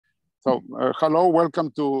So hello, welcome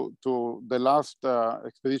to the last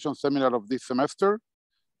expedition seminar of this semester.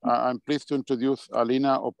 I'm pleased to introduce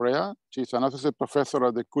Alina Oprea. She's an associate professor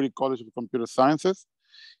at the Curie College of Computer Sciences.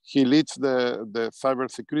 He leads the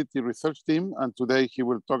cybersecurity research team, and today he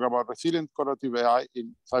will talk about resilient collaborative AI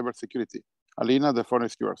in cybersecurity. Alina, the floor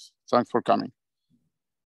is yours. Thanks for coming.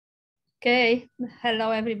 Okay,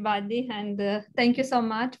 hello everybody, and thank you so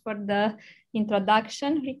much for the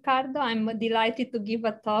introduction, Ricardo. I'm delighted to give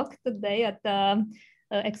a talk today at the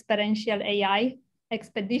Experiential AI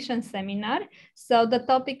Expedition Seminar. So the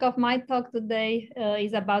topic of my talk today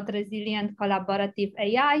is about resilient collaborative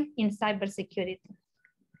AI in cybersecurity.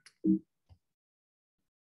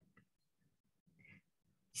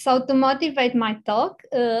 So to motivate my talk,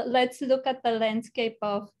 let's look at the landscape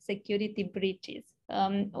of security breaches.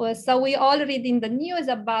 So we all read in the news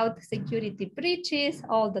about security breaches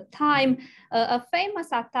all the time. A famous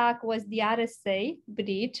attack was the RSA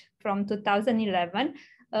breach from 2011,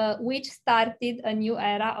 which started a new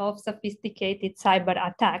era of sophisticated cyber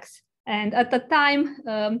attacks. And at the time,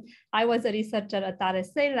 I was a researcher at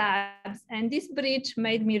RSA Labs, and this breach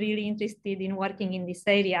made me really interested in working in this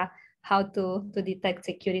area, how to detect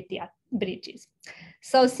security breaches.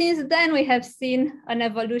 So since then, we have seen an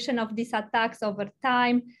evolution of these attacks over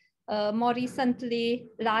time. More recently,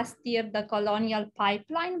 last year, the Colonial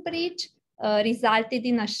Pipeline breach resulted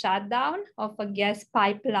in a shutdown of a gas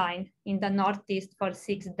pipeline in the Northeast for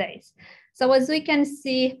 6 days. So as we can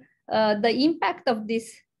see, the impact of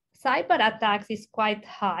these cyber attacks is quite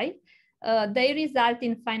high. They result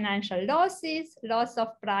in financial losses, loss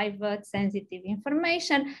of private sensitive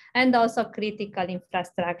information, and also critical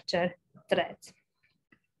infrastructure threats.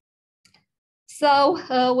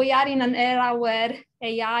 So we are in an era where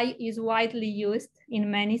AI is widely used in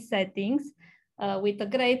many settings with a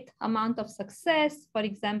great amount of success, for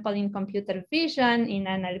example, in computer vision, in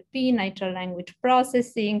NLP, natural language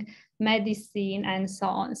processing, medicine, and so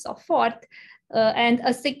on and so forth. And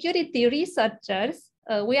as security researchers,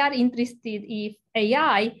 we are interested if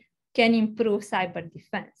AI can improve cyber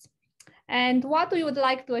defense. And what we would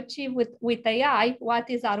like to achieve with AI, what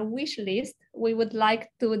is our wish list? We would like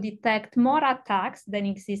to detect more attacks than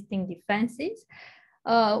existing defenses.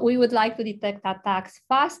 We would like to detect attacks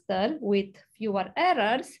faster with fewer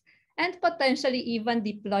errors, and potentially even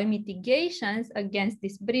deploy mitigations against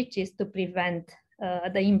these breaches to prevent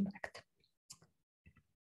the impact.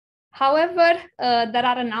 However, there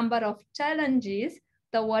are a number of challenges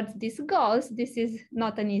towards these goals. This is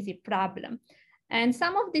not an easy problem. And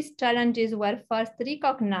some of these challenges were first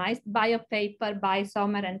recognized by a paper by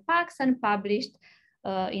Sommer and Paxson published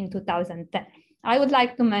in 2010. I would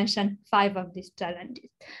like to mention 5 of these challenges.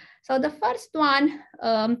 So the first one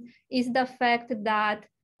is the fact that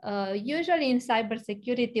usually in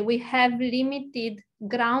cybersecurity, we have limited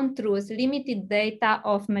ground truth, limited data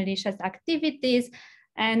of malicious activities,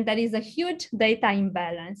 and there is a huge data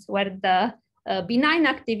imbalance where the benign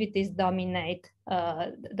activities dominate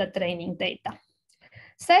the training data.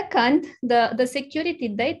 Second, the security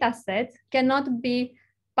data sets cannot be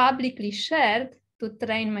publicly shared to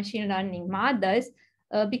train machine learning models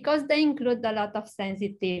because they include a lot of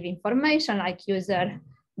sensitive information like user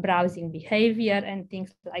browsing behavior and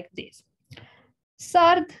things like this.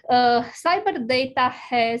 Third, cyber data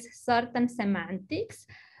has certain semantics,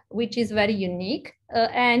 which is very unique,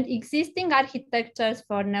 and existing architectures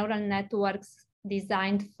for neural networks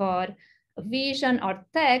designed for vision or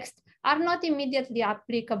text are not immediately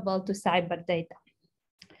applicable to cyber data.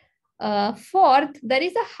 Fourth, there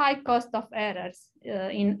is a high cost of errors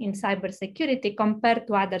in cybersecurity compared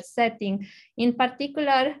to other settings. In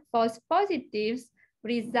particular, false positives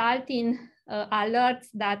result in alerts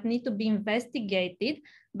that need to be investigated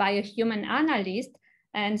by a human analyst,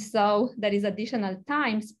 and so there is additional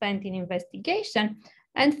time spent in investigation.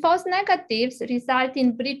 And false negatives result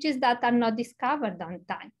in breaches that are not discovered on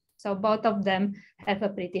time. So both of them have a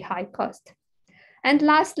pretty high cost. And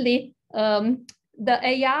lastly, the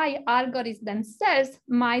AI algorithms themselves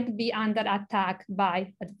might be under attack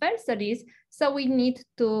by adversaries. So we need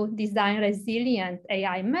to design resilient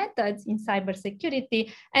AI methods in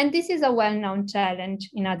cybersecurity. And this is a well-known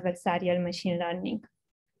challenge in adversarial machine learning.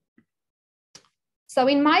 So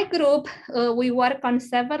in my group, we work on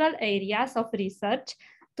several areas of research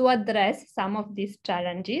to address some of these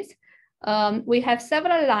challenges. We have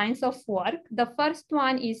several lines of work. The first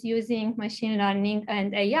one is using machine learning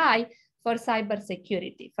and AI for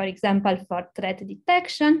cybersecurity, for example, for threat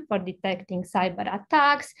detection, for detecting cyber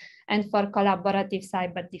attacks, and for collaborative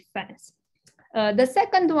cyber defense. The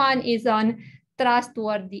second one is on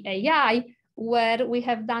trustworthy AI where we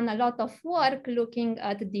have done a lot of work looking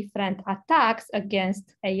at different attacks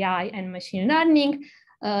against AI and machine learning,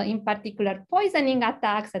 in particular poisoning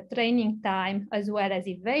attacks at training time, as well as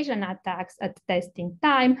evasion attacks at testing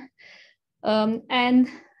time. And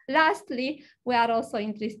lastly, we are also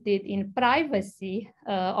interested in privacy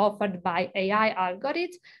offered by AI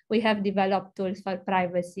algorithms. We have developed tools for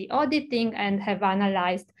privacy auditing and have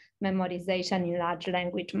analyzed memorization in large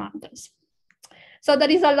language models. So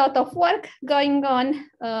there is a lot of work going on,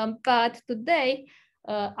 but today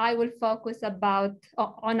I will focus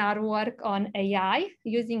on our work on AI,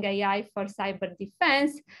 using AI for cyber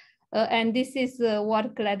defense. And this is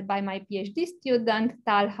work led by my PhD student,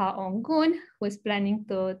 Talha Ongun, who is planning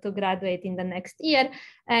to graduate in the next year.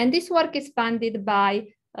 And this work is funded by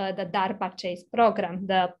the DARPA CHASE program,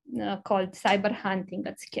 called Cyber Hunting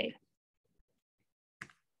at Scale.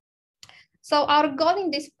 So our goal in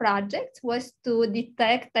this project was to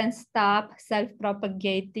detect and stop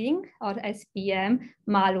self-propagating, or SPM,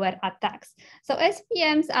 malware attacks. So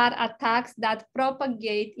SPMs are attacks that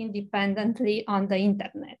propagate independently on the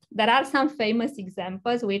internet. There are some famous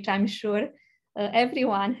examples, which I'm sure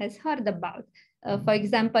everyone has heard about. For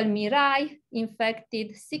example, Mirai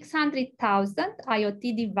infected 600,000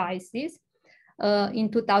 IoT devices in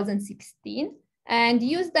 2016. And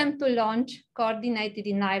use them to launch coordinated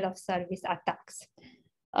denial of service attacks.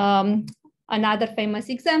 Another famous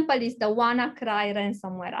example is the WannaCry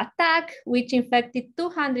ransomware attack, which infected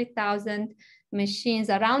 200,000 machines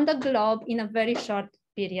around the globe in a very short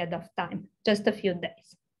period of time, just a few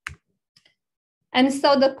days. And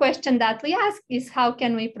so the question that we ask is, how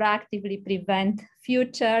can we proactively prevent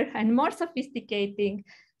future and more sophisticated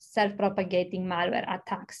self-propagating malware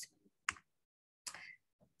attacks?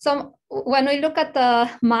 So when we look at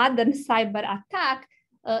a modern cyber attack,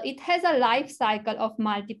 it has a life cycle of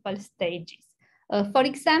multiple stages. For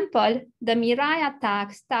example, the Mirai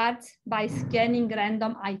attack starts by scanning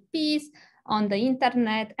random IPs on the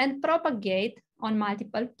internet and propagate on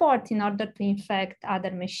multiple ports in order to infect other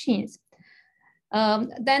machines.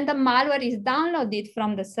 Then the malware is downloaded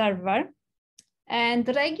from the server, and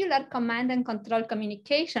regular command and control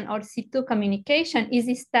communication, or C2 communication, is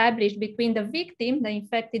established between the victim, the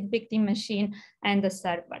infected victim machine, and the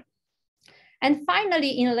server. And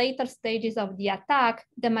finally, in later stages of the attack,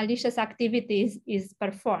 the malicious activities is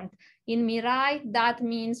performed. In Mirai, that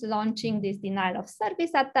means launching these denial of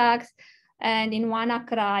service attacks. And in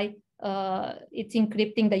WannaCry, it's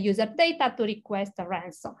encrypting the user data to request a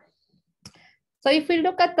ransom. So if we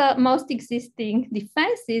look at the most existing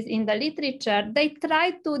defenses in the literature, they try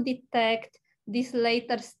to detect these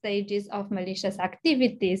later stages of malicious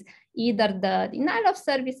activities, either the denial of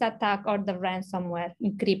service attack or the ransomware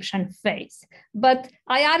encryption phase. But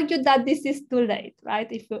I argue that this is too late, right?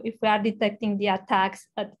 If we are detecting the attacks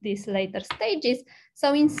at these later stages.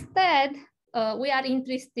 So instead, we are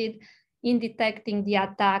interested in detecting the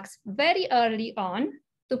attacks very early on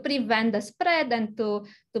to prevent the spread and to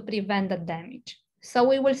prevent the damage. So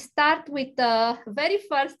we will start with the very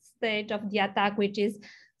first stage of the attack, which is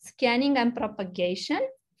scanning and propagation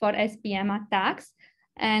for SPM attacks.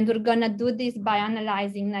 And we're gonna do this by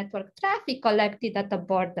analyzing network traffic collected at the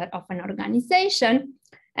border of an organization.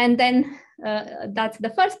 And then that's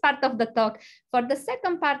the first part of the talk. For the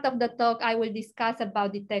second part of the talk, I will discuss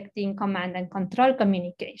about detecting command and control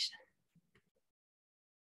communication.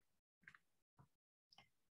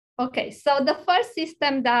 Okay, so the first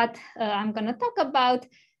system that I'm going to talk about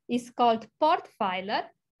is called PORTFILER.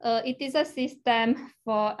 It is a system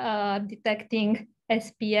for detecting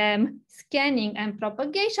SPM scanning and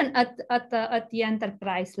propagation at the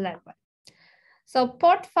enterprise level. So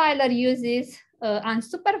PORTFILER uses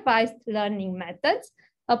unsupervised learning methods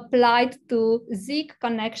applied to Zeek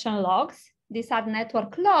connection logs. These are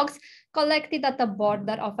network logs collected at the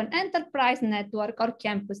border of an enterprise network or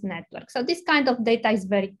campus network. So this kind of data is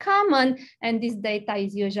very common, and this data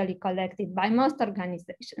is usually collected by most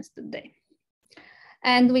organizations today.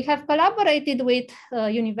 And we have collaborated with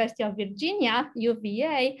University of Virginia,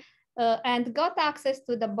 UVA, and got access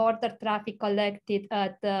to the border traffic collected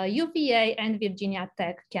at UVA and Virginia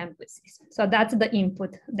Tech campuses. So that's the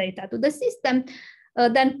input data to the system.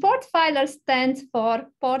 Then PORTFILER stands for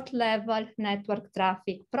Port Level Network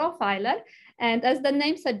Traffic Profiler. And as the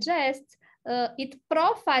name suggests, it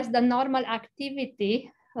profiles the normal activity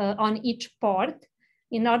on each port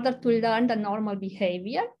in order to learn the normal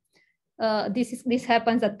behavior. This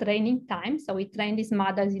happens at training time. So we train these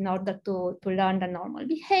models in order to learn the normal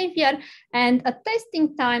behavior. And at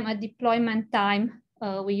testing time, at deployment time,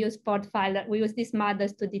 we use PORTFILER. We use these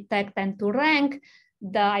models to detect and to rank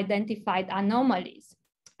the identified anomalies.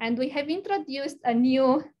 And we have introduced a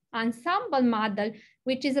new ensemble model,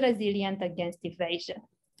 which is resilient against evasion.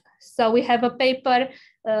 So we have a paper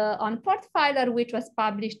on PORTFILER, which was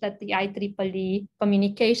published at the IEEE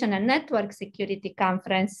Communication and Network Security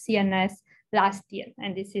Conference, CNS, last year.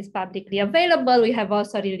 And this is publicly available. We have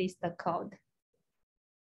also released the code.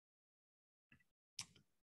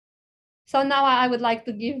 So now I would like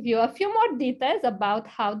to give you a few more details about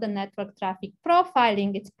how the network traffic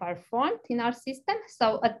profiling is performed in our system.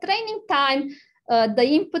 So at training time, the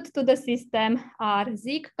input to the system are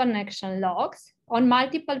ZIG connection logs on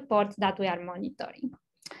multiple ports that we are monitoring.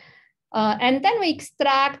 And then we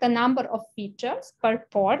extract a number of features per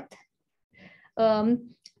port.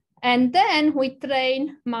 And then we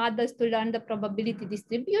train models to learn the probability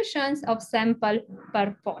distributions of sample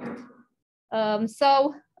per port.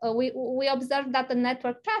 We observe that the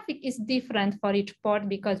network traffic is different for each port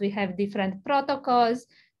because we have different protocols,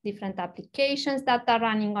 different applications that are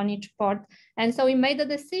running on each port. And so we made a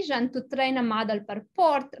decision to train a model per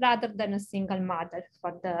port rather than a single model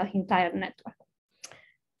for the entire network.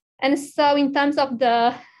 And so in terms of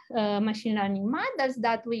the machine learning models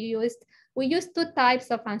that we used two types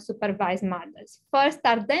of unsupervised models. First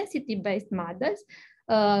are density-based models,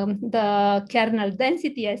 the kernel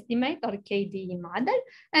density estimate or KDE model.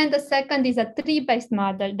 And the second is a tree-based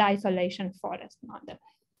model, the isolation forest model.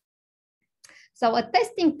 So at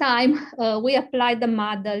testing time, we applied the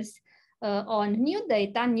models on new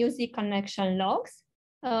data, new Z connection logs,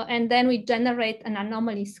 and then we generate an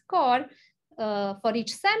anomaly score for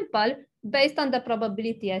each sample based on the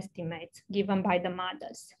probability estimates given by the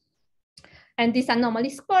models. And these anomaly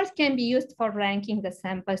scores can be used for ranking the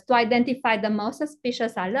samples to identify the most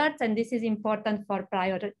suspicious alerts, and this is important for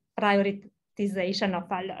prioritization of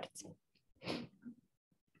alerts.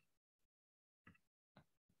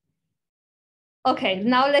 Okay,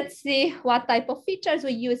 now let's see what type of features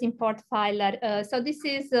we use in PORTFILER. So this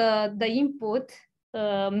is the input.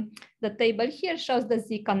 The table here shows the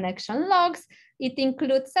Z connection logs. It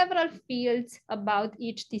includes several fields about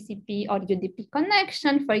each TCP or UDP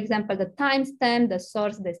connection. For example, the timestamp, the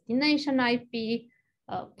source destination IP,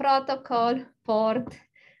 protocol, port,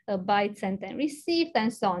 byte sent and received,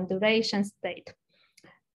 and so on, duration, state.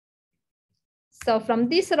 So from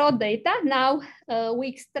this raw data, now we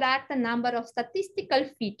extract a number of statistical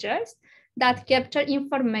features that capture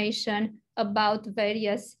information about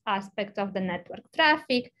various aspects of the network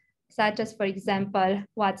traffic, such as, for example,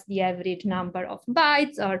 what's the average number of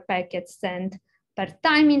bytes or packets sent per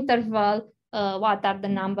time interval, what are the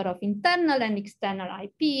number of internal and external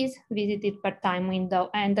IPs visited per time window,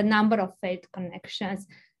 and the number of failed connections.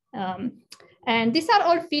 And these are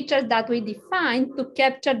all features that we define to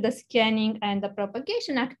capture the scanning and the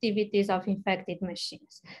propagation activities of infected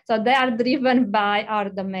machines. So they are driven by our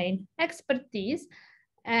domain expertise.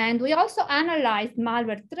 And we also analyzed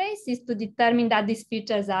malware traces to determine that these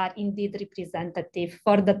features are indeed representative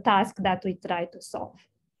for the task that we try to solve.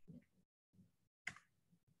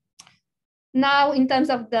 Now, in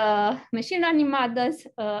terms of the machine learning models,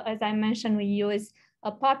 as I mentioned, we use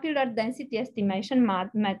a popular density estimation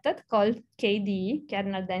method called KDE,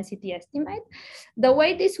 kernel density estimate. The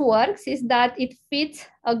way this works is that it fits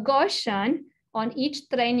a Gaussian on each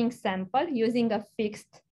training sample using a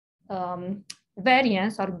fixed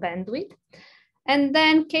variance or bandwidth. And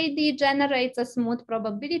then KDE generates a smooth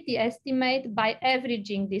probability estimate by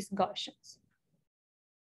averaging these Gaussians.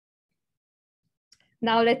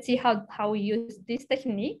 Now let's see how we use this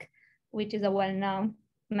technique, which is a well-known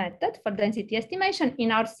method for density estimation in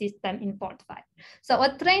our system in PORTFILER. So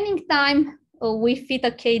at training time, we fit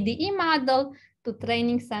a KDE model to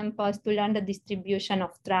training samples to learn the distribution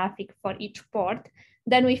of traffic for each port.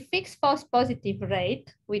 Then we fix false positive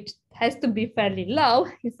rate, which has to be fairly low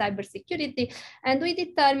in cybersecurity, and we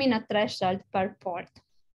determine a threshold per port.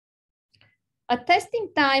 At testing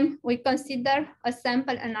time, we consider a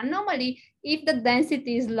sample an anomaly if the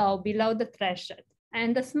density is low, below the threshold.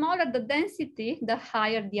 And the smaller the density, the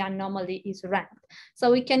higher the anomaly is ranked.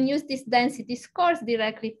 So we can use these density scores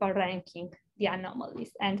directly for ranking the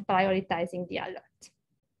anomalies and prioritizing the alerts.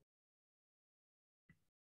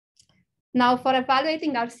 Now, for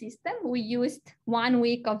evaluating our system, we used 1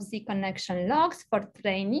 week of Z connection logs for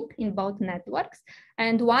training in both networks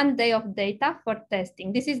and 1 day of data for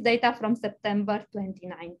testing. This is data from September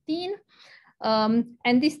 2019.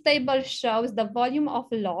 And this table shows the volume of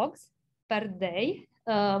logs per day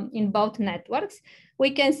in both networks.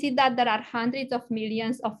 We can see that there are hundreds of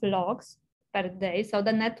millions of logs per day. So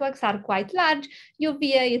the networks are quite large.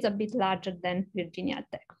 UVA is a bit larger than Virginia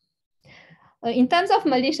Tech. In terms of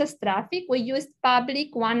malicious traffic, we used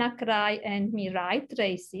public WannaCry and Mirai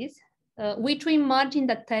traces, which we merged in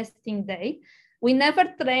the testing day We never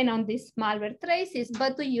train on these malware traces,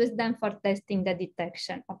 but we use them for testing the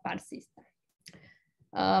detection of our system.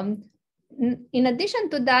 In addition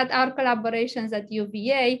to that, our collaborations at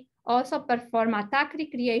UVA also perform attack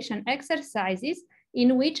recreation exercises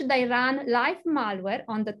in which they run live malware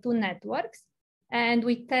on the two networks, and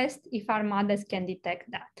we test if our models can detect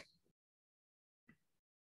that.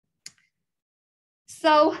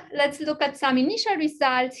 So let's look at some initial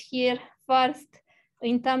results here. First,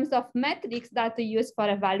 in terms of metrics that we use for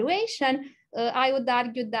evaluation, I would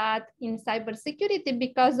argue that in cybersecurity,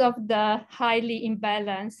 because of the highly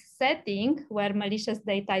imbalanced setting where malicious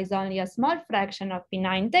data is only a small fraction of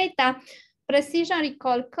benign data, precision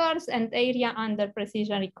recall curves and area under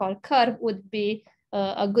precision recall curve would be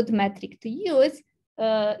a good metric to use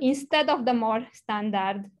instead of the more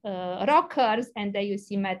standard raw curves and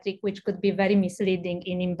AUC metric, which could be very misleading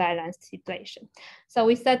in imbalanced situation. So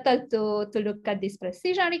we settled to look at these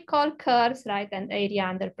precision recall curves, right, and area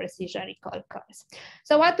under precision recall curves.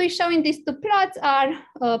 So what we show in these two plots are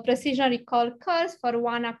precision recall curves for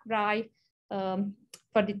WannaCry,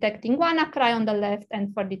 for detecting WannaCry on the left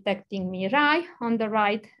and for detecting Mirai on the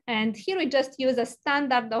right. And here we just use a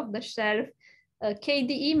standard off-the-shelf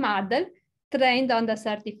KDE model trained on the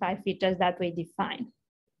certified features that we define.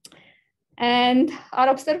 And our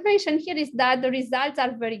observation here is that the results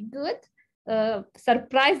are very good,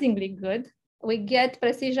 surprisingly good. We get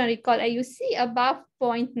precision recall AUC above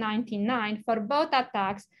 0.99 for both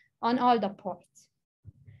attacks on all the ports,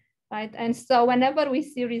 right? And so whenever we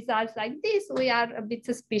see results like this, we are a bit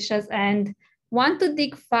suspicious and want to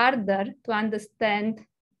dig further to understand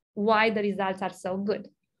why the results are so good.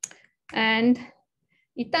 And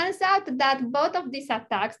it turns out that both of these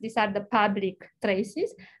attacks, these are the public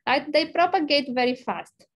traces, right? They propagate very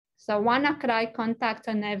fast. So WannaCry contacts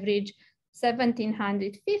on average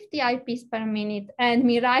 1,750 IPs per minute, and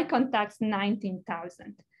Mirai contacts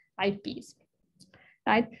 19,000 IPs,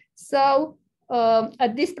 right? So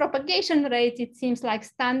at this propagation rate, it seems like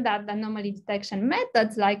standard anomaly detection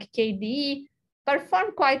methods like KDE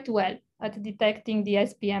perform quite well at detecting the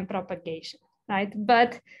SPM propagation, right?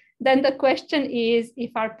 But then the question is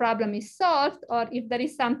if our problem is solved or if there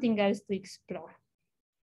is something else to explore.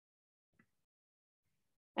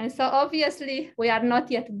 And so obviously we are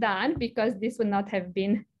not yet done because this would not have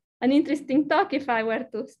been an interesting talk if I were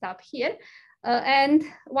to stop here. And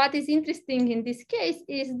what is interesting in this case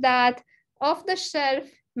is that off-the-shelf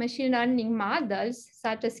machine learning models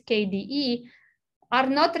such as KDE are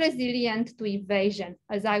not resilient to evasion,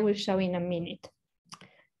 as I will show in a minute.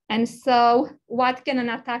 And so what can an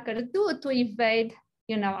attacker do to evade,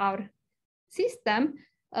 our system?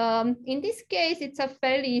 In this case, it's a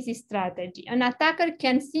fairly easy strategy. An attacker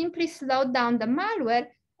can simply slow down the malware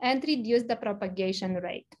and reduce the propagation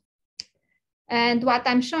rate. And what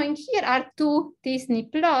I'm showing here are two Disney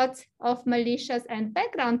plots of malicious and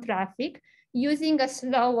background traffic using a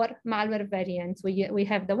slower malware variant. We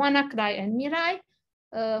have the WannaCry and Mirai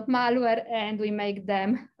malware, and we make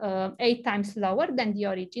them 8 times slower than the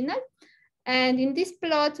original. And in this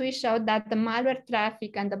plot, we show that the malware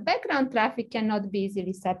traffic and the background traffic cannot be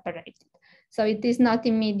easily separated. So it is not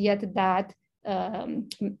immediate that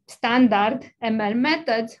standard ML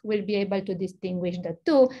methods will be able to distinguish the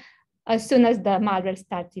two as soon as the malware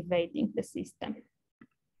starts evading the system.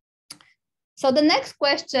 So the next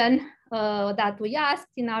question that we asked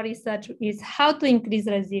in our research is how to increase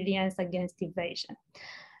resilience against evasion.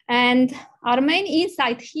 And our main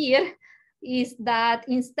insight here is that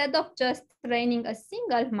instead of just training a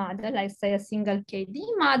single model, like say a single KD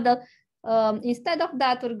model, instead of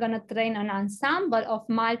that, we're gonna train an ensemble of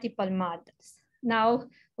multiple models. Now,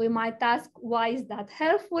 we might ask, why is that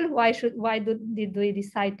helpful? Why did we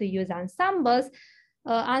decide to use ensembles?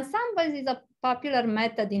 Ensembles is a popular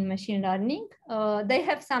method in machine learning. They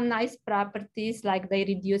have some nice properties, like they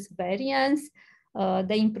reduce variance,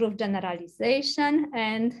 they improve generalization,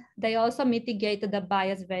 and they also mitigate the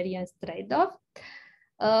bias variance trade-off.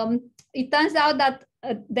 It turns out that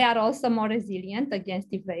they are also more resilient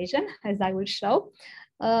against evasion, as I will show.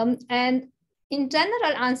 And in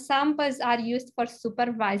general, ensembles are used for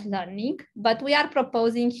supervised learning, but we are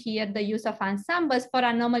proposing here the use of ensembles for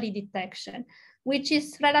anomaly detection, which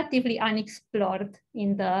is relatively unexplored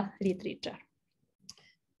in the literature.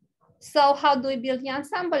 So how do we build the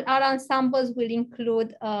ensemble? Our ensembles will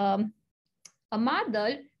include a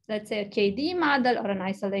model, let's say a KD model or an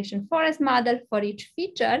isolation forest model for each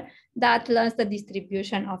feature that learns the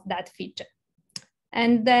distribution of that feature.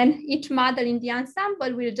 And then each model in the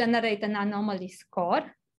ensemble will generate an anomaly score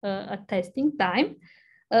at testing time.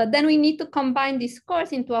 Then we need to combine these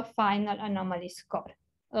scores into a final anomaly score.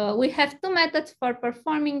 We have two methods for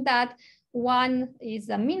performing that. One is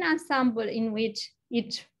a mean ensemble in which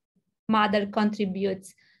each model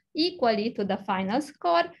contributes equally to the final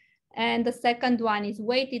score. And the second one is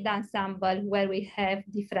weighted ensemble, where we have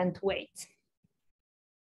different weights.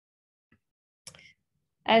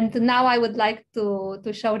 And now I would like to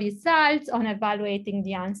show results on evaluating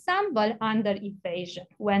the ensemble under evasion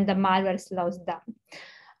when the malware slows down.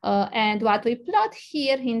 And what we plot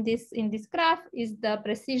here in this graph is the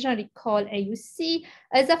precision recall AUC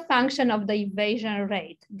as a function of the evasion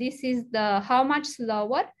rate. This is how much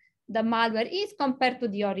slower the malware is compared to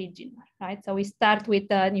the original, right? So we start with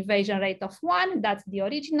an evasion rate of 1, that's the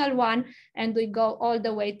original one, and we go all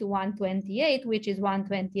the way to 128, which is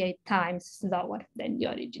 128 times slower than the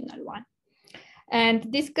original one.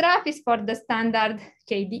 And this graph is for the standard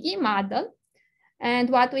KDE model. And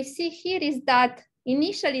what we see here is that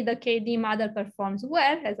initially the KDE model performs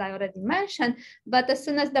well, as I already mentioned, but as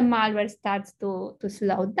soon as the malware starts to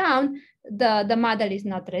slow down, the model is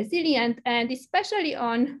not resilient, and especially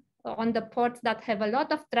on the ports that have a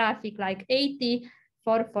lot of traffic, like 80,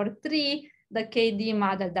 443, the KDE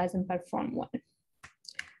model doesn't perform well.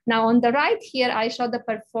 Now on the right here, I show the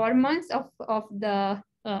performance of the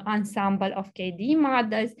ensemble of KDE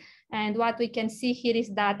models. And what we can see here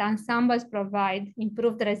is that ensembles provide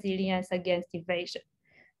improved resilience against evasion.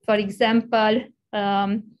 For example,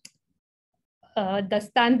 the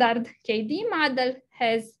standard KDE model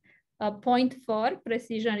has a 0.4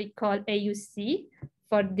 precision recall AUC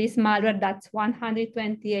for this malware that's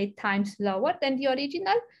 128 times lower than the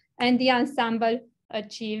original, and the ensemble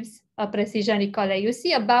achieves a precision recall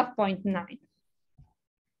AUC above 0.9.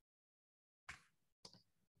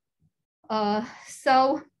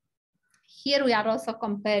 So here we are also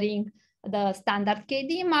comparing the standard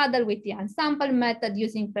KDE model with the ensemble method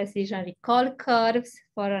using precision recall curves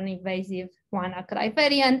for an invasive WannaCry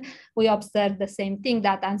variant. We observe the same thing,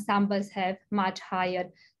 that ensembles have much higher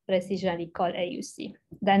precision recall AUC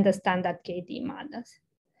than the standard KDE models.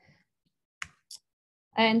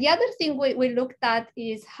 And the other thing we looked at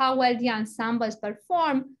is how well the ensembles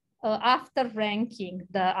perform after ranking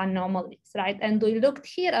the anomalies, right? And we looked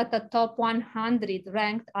here at the top 100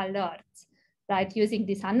 ranked alerts, right? Using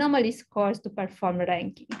these anomaly scores to perform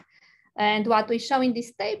ranking. And what we show in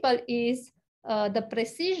this table is the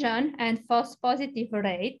precision and false positive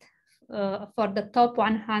rate for the top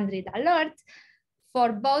 100 alerts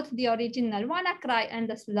for both the original WannaCry and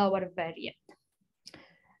the slower variant.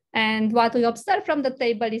 And what we observe from the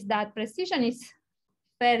table is that precision is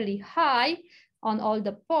fairly high on all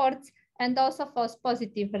the ports, and also false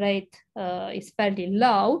positive rate is fairly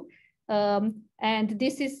low. And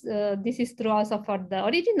this is true also for the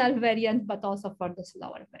original variant, but also for the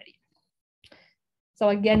slower variant. So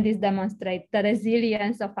again, this demonstrates the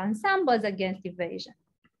resilience of ensembles against evasion.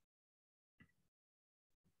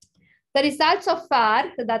 The results so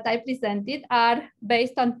far that I presented are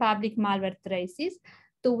based on public malware traces,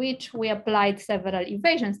 to which we applied several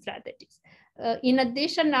evasion strategies. In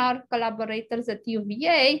addition, our collaborators at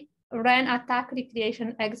UVA ran attack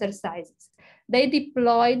recreation exercises. They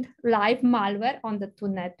deployed live malware on the two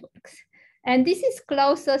networks. And this is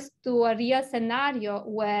closest to a real scenario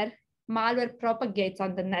where malware propagates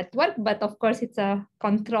on the network, but of course it's a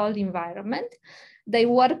controlled environment. They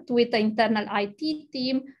worked with the internal IT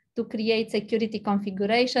team to create security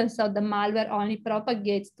configuration so the malware only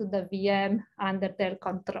propagates to the VM under their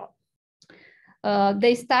control.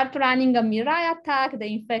 They start running a Mirai attack.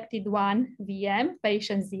 They infected one VM,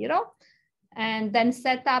 patient 0, and then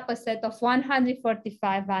set up a set of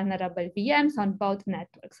 145 vulnerable VMs on both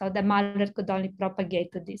networks. So the malware could only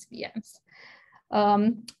propagate to these VMs.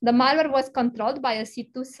 The malware was controlled by a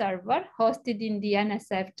C2 server hosted in the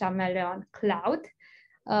NSF Chameleon cloud.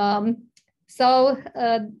 So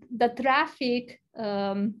the traffic,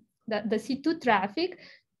 the C2 traffic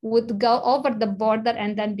would go over the border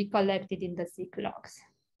and then be collected in the SIG logs.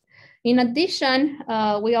 In addition,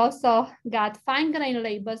 we also got fine-grained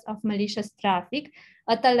labels of malicious traffic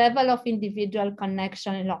at the level of individual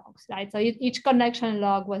connection logs, right? So each connection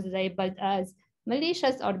log was labeled as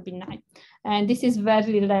malicious or benign. And this is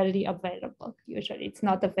very rarely available. Usually it's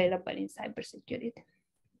not available in cybersecurity.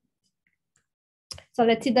 So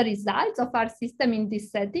let's see the results of our system in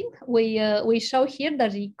this setting. We show here the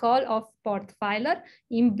recall of PORTFILER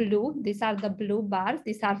in blue. These are the blue bars.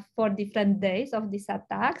 These are 4 different days of these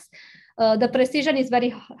attacks. The precision is very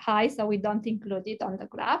high, so we don't include it on the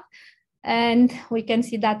graph. And we can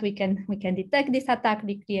see that we can detect these attack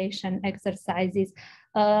recreation exercises.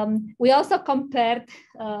 We also compared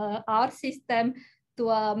our system to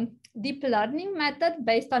a deep learning method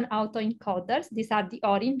based on autoencoders. These are the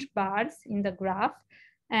orange bars in the graph.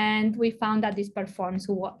 And we found that this performs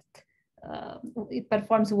what? it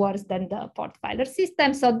performs worse than the PORTFILER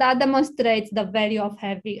system. So that demonstrates the value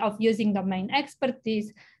of using domain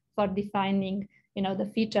expertise for defining,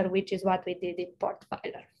 the feature, which is what we did in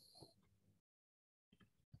PORTFILER.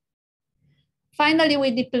 Finally,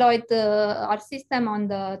 we deployed our system on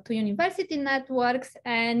the 2 university networks,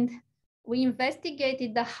 and we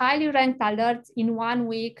investigated the highly ranked alerts in 1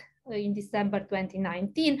 week in December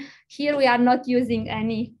 2019. Here we are not using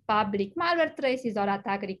any public malware traces or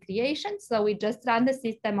attack recreation. So we just run the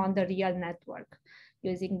system on the real network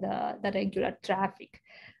using the regular traffic.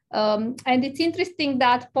 And it's interesting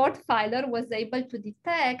that PORTFILER was able to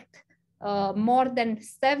detect more than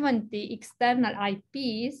 70 external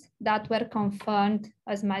IPs that were confirmed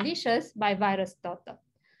as malicious by VirusTotal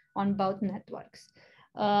on both networks.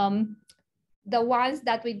 The ones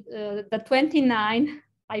that the 29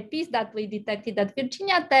 IPs that we detected at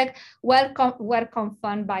Virginia Tech were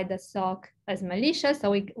confirmed by the SOC as malicious.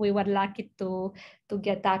 So we were lucky to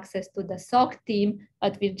get access to the SOC team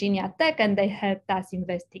at Virginia Tech, and they helped us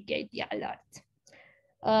investigate the alert.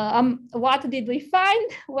 What did we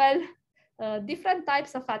find? Well, different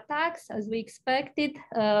types of attacks as we expected.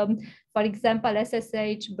 For example,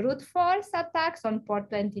 SSH brute force attacks on port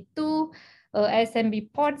 22,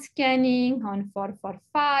 SMB port scanning on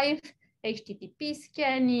 445, HTTP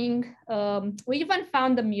scanning. We even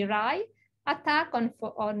found a Mirai attack on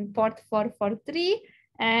port 443.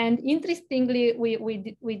 And interestingly,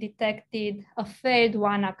 we detected a failed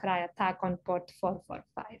WannaCry attack on port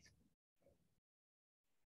 445.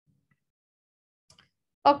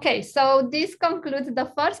 Okay, so this concludes the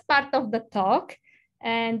first part of the talk.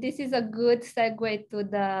 And this is a good segue to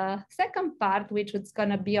the second part, which is going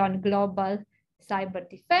to be on global cyber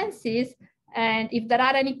defenses. And if there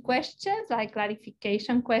are any questions, like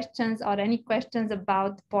clarification questions or any questions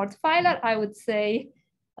about PORTFILER, I would say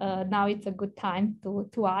now it's a good time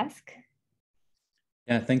to ask.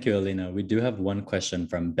 Yeah, thank you, Alina. We do have one question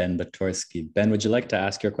from Ben Batorsky. Ben, would you like to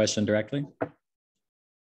ask your question directly?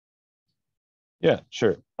 Yeah,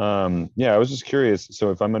 sure. Yeah, I was just curious. So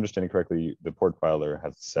if I'm understanding correctly, the PORTFILER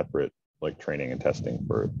has separate training and testing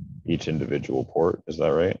for each individual port. Is that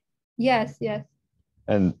right? Yes, yes.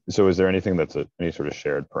 And so is there anything that's any sort of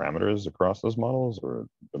shared parameters across those models, or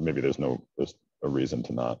maybe there's a reason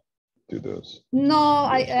to not do those? No,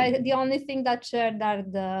 the only thing that shared are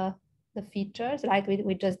the features, right?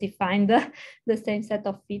 We just defined the same set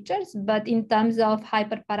of features, but in terms of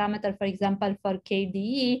hyperparameter, for example, for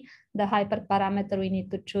KDE, the hyperparameter we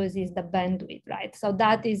need to choose is the bandwidth, right? So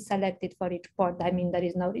that is selected for each port. I mean, there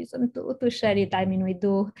is no reason to share it. I mean, we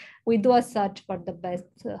do a search for the best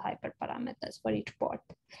hyperparameters for each port.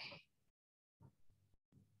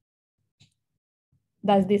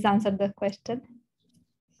 Does this answer the question?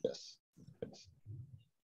 Yes.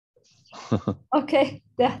 Okay,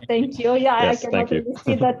 yeah, thank you. Yeah, yes, I cannot really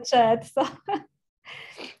see the chat. So.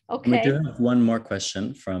 Okay. We do have one more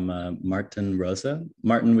question from Martin Rosa.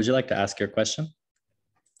 Martin, would you like to ask your question?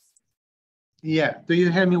 Yeah, do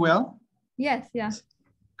you hear me well? Yes, yeah.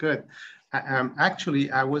 Good.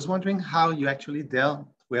 Actually, I was wondering how you actually dealt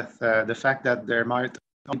with the fact that there might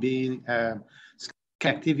be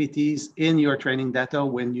activities in your training data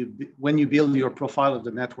when you build your profile of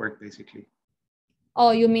the network, basically.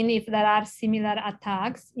 Oh, you mean if there are similar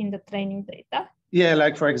attacks in the training data? Yeah,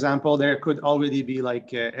 like for example, there could already be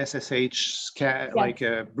SSH, yes, like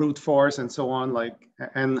brute force and so on.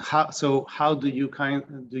 And how do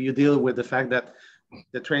you deal with the fact that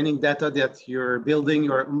the training data that you're building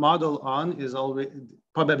your model on is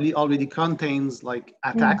probably already contains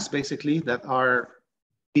attacks basically that are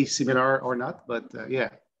similar or not? But yeah.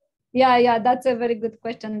 Yeah, that's a very good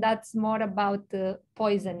question. That's more about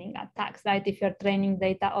poisoning attacks, right? If your training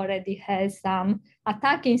data already has some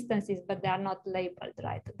attack instances, but they are not labeled,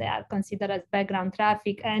 right? They are considered as background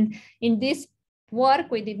traffic. And in this work,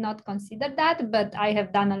 we did not consider that, but I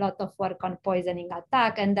have done a lot of work on poisoning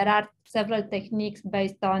attack. And there are several techniques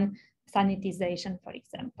based on sanitization, for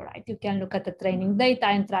example, right? You can look at the training data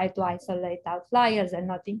and try to isolate outliers and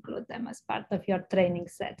not include them as part of your training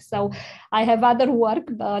set. So I have other work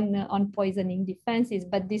done on poisoning defenses,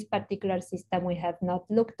 but this particular system, we have not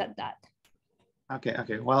looked at that.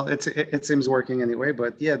 Okay. Well, it seems working anyway,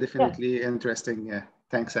 but yeah, definitely interesting. Yeah.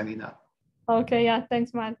 Thanks, Alina. Okay, yeah,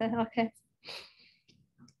 thanks, Marta. Okay.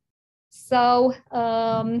 So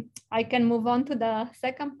I can move on to the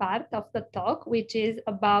second part of the talk, which is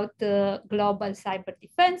about global cyber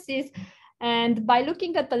defenses. And by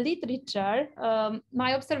looking at the literature,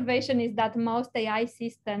 my observation is that most AI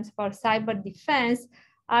systems for cyber defense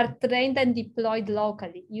are trained and deployed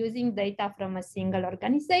locally using data from a single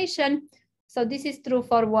organization. So this is true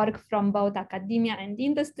for work from both academia and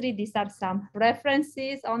industry. These are some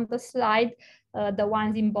references on the slide. The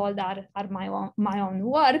ones in bold are my own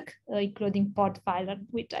work, including PORTFILER,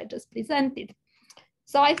 which I just presented.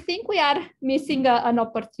 So I think we are missing an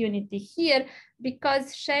opportunity here,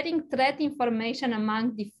 because sharing threat information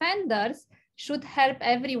among defenders should help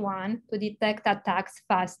everyone to detect attacks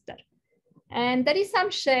faster. And there is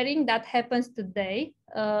some sharing that happens today.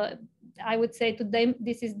 I would say today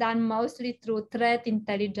this is done mostly through threat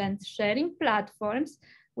intelligence sharing platforms,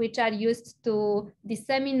 which are used to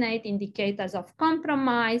disseminate indicators of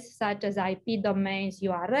compromise, such as IP domains,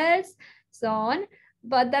 URLs, so on.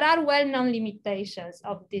 But there are well-known limitations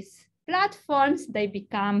of these platforms. They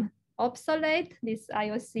become obsolete, these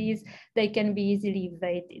IOCs, they can be easily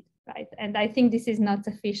evaded, right? And I think this is not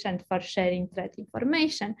sufficient for sharing threat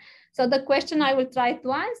information. So the question I will try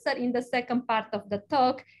to answer in the second part of the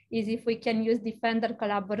talk is if we can use defender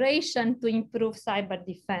collaboration to improve cyber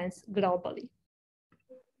defense globally.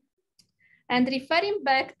 And referring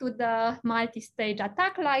back to the multi-stage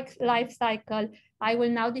attack life cycle, I will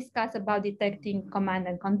now discuss about detecting command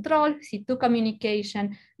and control, C2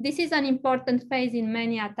 communication. This is an important phase in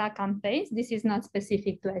many attack campaigns. This is not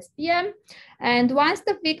specific to SPM. And once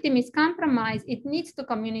the victim is compromised, it needs to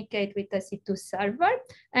communicate with a C2 server.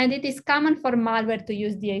 And it is common for malware to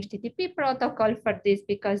use the HTTP protocol for this,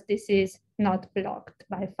 because this is not blocked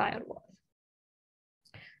by firewalls.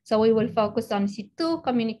 So we will focus on C2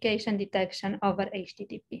 communication detection over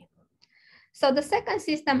HTTP. So the second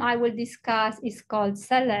system I will discuss is called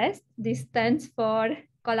CELEST. This stands for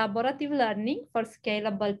Collaborative Learning for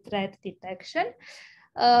Scalable Threat Detection.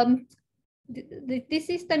 This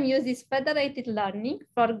system uses federated learning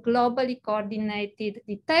for globally coordinated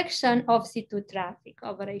detection of C2 traffic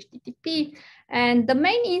over HTTP. And the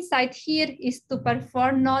main insight here is to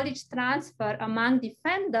perform knowledge transfer among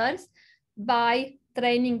defenders by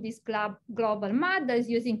training these global models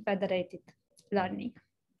using federated learning.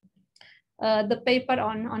 The paper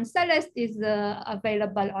on CELEST is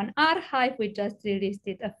available on arXiv. We just released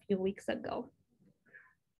it a few weeks ago.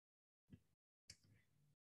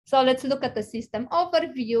 So let's look at the system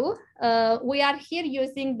overview. We are here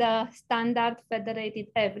using the standard federated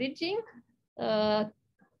averaging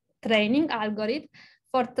training algorithm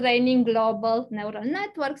for training global neural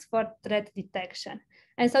networks for threat detection.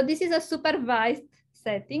 And so this is a supervised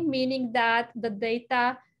setting, meaning that the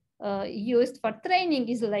data used for training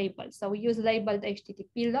is labeled. So we use labeled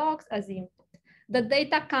HTTP logs as input. The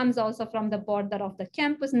data comes also from the border of the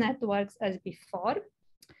campus networks as before.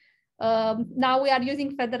 Now we are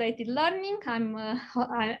using federated learning.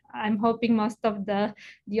 I'm hoping most of the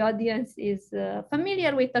audience is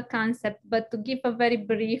familiar with the concept, but to give a very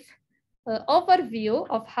brief overview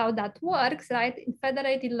of how that works, right?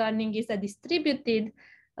 Federated learning is a distributed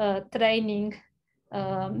training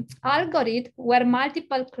algorithm where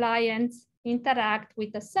multiple clients interact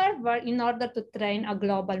with a server in order to train a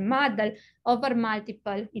global model over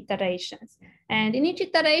multiple iterations. And in each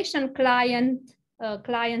iteration, clients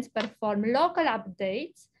perform local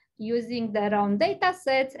updates using their own data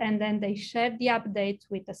sets, and then they share the updates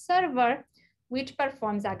with the server, which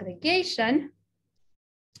performs aggregation.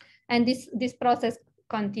 And this process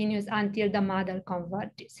continues until the model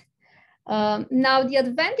converges. Now, the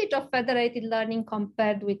advantage of federated learning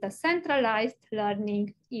compared with a centralized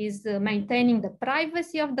learning is maintaining the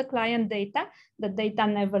privacy of the client data. The data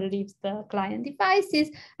never leaves the client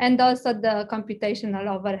devices, and also the computational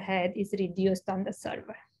overhead is reduced on the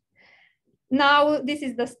server. Now, this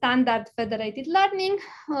is the standard federated learning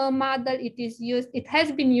model. It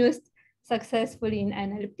has been used successfully in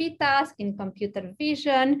NLP tasks, in computer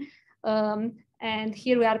vision, and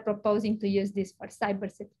here we are proposing to use this for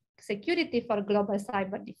cybersecurity for global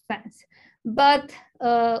cyber defense. But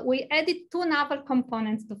we added two novel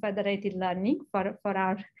components to federated learning for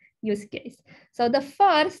our use case. So the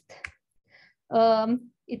first,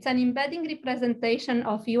 it's an embedding representation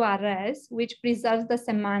of URLs, which preserves the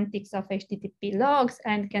semantics of HTTP logs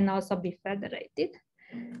and can also be federated.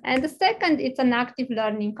 And the second, it's an active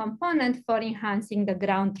learning component for enhancing the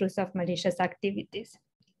ground truth of malicious activities.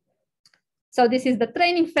 So this is the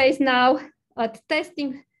training phase now. At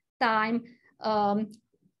testing time,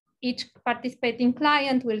 each participating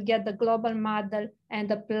client will get the global model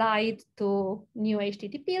and apply it to new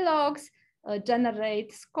HTTP logs,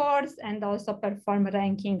 generate scores, and also perform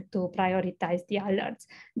ranking to prioritize the alerts.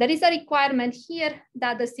 There is a requirement here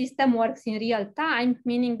that the system works in real time,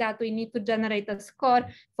 meaning that we need to generate a score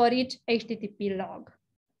for each HTTP log.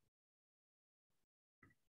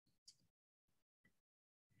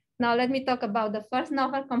 Now let me talk about the first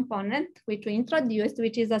novel component which we introduced,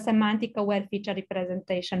 which is a semantic aware feature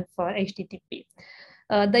representation for HTTP.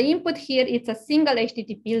 The input here is a single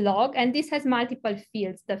HTTP log, and this has multiple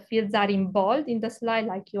fields. The fields are in bold in the slide,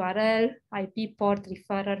 like URL, IP port,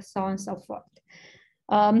 referrer, so on and so forth.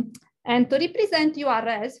 And to represent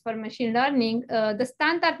URLs for machine learning, the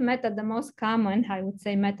standard method, the most common, I would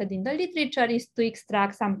say, method in the literature is to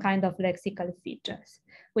extract some kind of lexical features.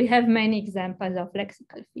 We have many examples of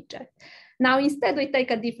lexical features. Now, instead, we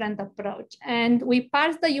take a different approach, and we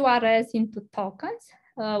parse the URLs into tokens,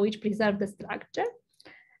 which preserve the structure,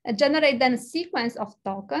 generate then a sequence of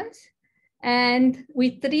tokens, and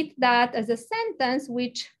we treat that as a sentence,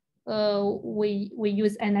 which we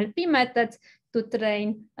use NLP methods to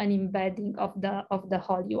train an embedding of the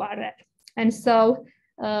whole URL. And so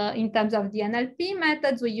in terms of the NLP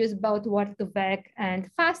methods, we use both word2vec and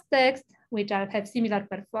fast text, which have similar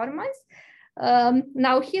performance.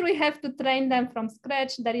 Now here we have to train them from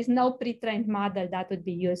scratch. There is no pre-trained model that would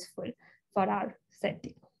be useful for our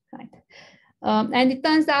setting, right? And it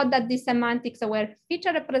turns out that the semantics aware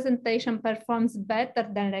feature representation performs better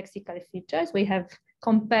than lexical features. We have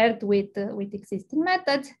compared with existing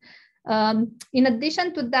methods. In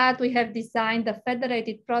addition to that, we have designed a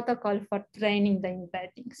federated protocol for training the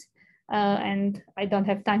embeddings. And I don't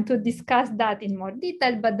have time to discuss that in more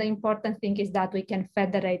detail, but the important thing is that we can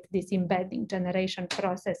federate this embedding generation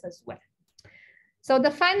process as well. So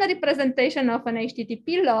the final representation of an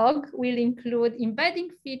HTTP log will include embedding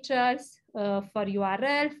features for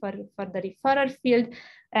URL, for the referrer field,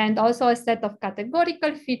 and also a set of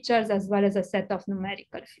categorical features as well as a set of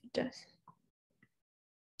numerical features.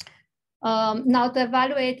 Now to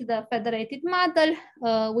evaluate the federated model,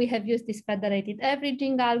 we have used this federated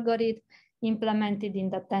averaging algorithm implemented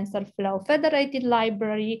in the TensorFlow federated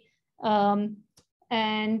library.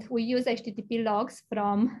 And we use HTTP logs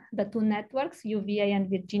from the two networks, UVA and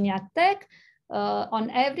Virginia Tech. On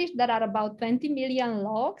average, there are about 20 million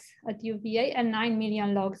logs at UVA and 9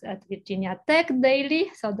 million logs at Virginia Tech daily.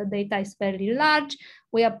 So the data is fairly large.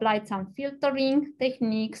 We applied some filtering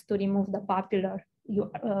techniques to remove the popular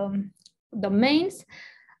domains.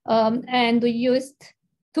 And we used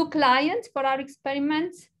two clients for our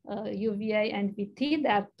experiments, UVA and VT.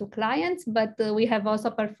 There are two clients, but we have also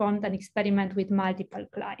performed an experiment with multiple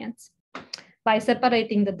clients by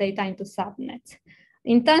separating the data into subnets.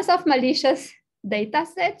 In terms of malicious data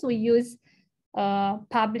sets, we use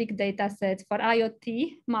public data sets for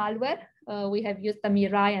IoT malware. We have used the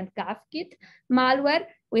Mirai and GovKit malware.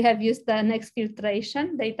 We have used an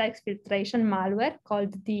exfiltration, data exfiltration malware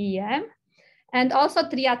called DEM, and also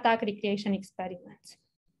 3 attack recreation experiments.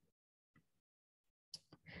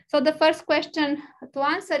 So the first question to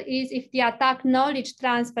answer is if the attack knowledge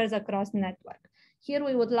transfers across network. Here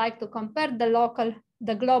we would like to compare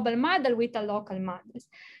the global model with the local models.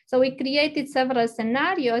 So we created several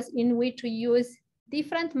scenarios in which we use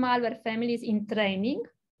different malware families in training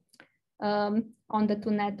on the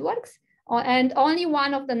two networks, and only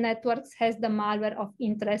one of the networks has the malware of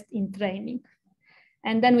interest in training.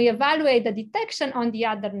 And then we evaluate the detection on the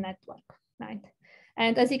other network, right?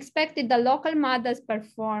 And as expected, the local models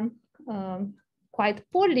perform quite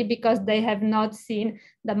poorly because they have not seen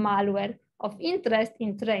the malware of interest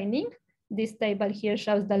in training. This table here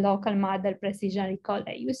shows the local model precision recall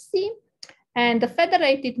AUC. And the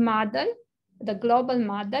federated model, the global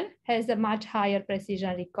model, has a much higher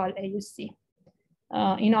precision recall AUC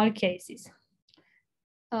in all cases.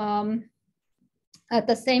 At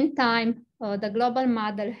the same time, the global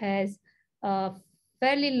model has a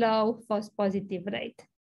fairly low false positive rate.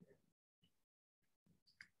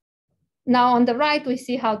 Now on the right, we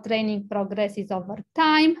see how training progresses over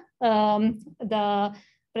time. The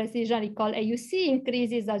precision recall AUC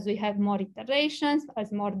increases as we have more iterations,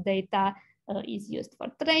 as more data is used for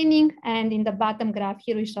training. And in the bottom graph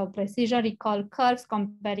here, we show precision recall curves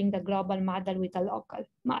comparing the global model with a local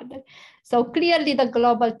model. So clearly the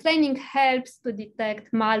global training helps to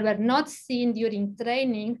detect malware not seen during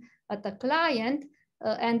training at a client,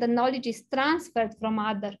 and the knowledge is transferred from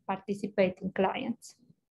other participating clients.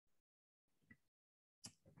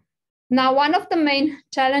 Now, one of the main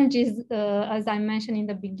challenges, as I mentioned in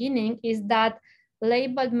the beginning, is that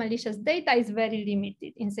labeled malicious data is very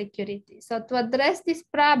limited in security. So to address this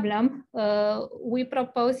problem, we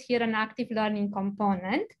propose here an active learning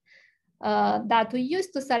component that we use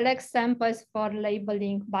to select samples for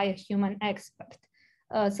labeling by a human expert.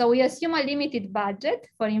 So we assume a limited budget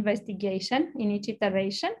for investigation in each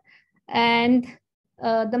iteration. And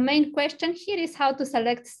the main question here is how to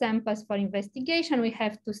select samples for investigation. We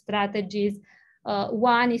have two strategies.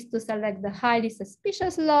 One is to select the highly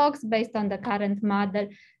suspicious logs based on the current model,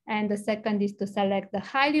 And the second is to select the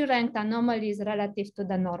highly ranked anomalies relative to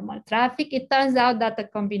the normal traffic. It turns out that a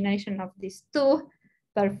combination of these two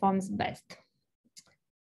performs best.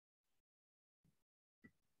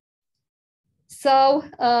 So,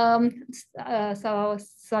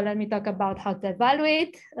 so let me talk about how to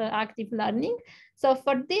evaluate active learning. So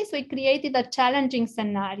for this, we created a challenging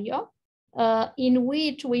scenario in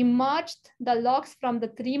which we merged the logs from the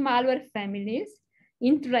 3 malware families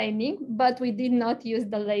in training, but we did not use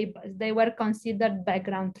the labels. They were considered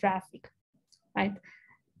background traffic, right?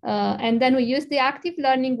 And then we used the active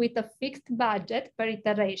learning with a fixed budget per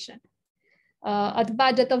iteration. At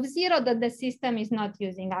budget of 0, the system is not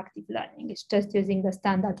using active learning. It's just using the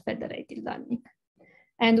standard federated learning.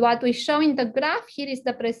 And what we show in the graph here is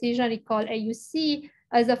the precision recall AUC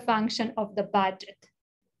as a function of the budget.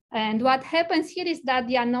 And what happens here is that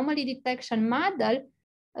the anomaly detection model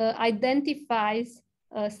identifies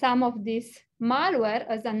some of these malware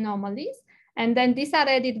as anomalies. And then these are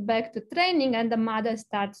added back to training and the model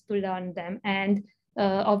starts to learn them. And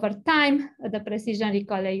over time, the precision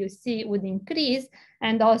recall AUC would increase.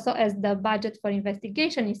 And also as the budget for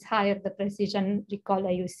investigation is higher, the precision recall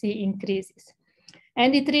AUC increases.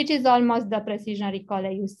 And it reaches almost the precision recall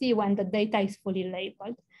AUC when the data is fully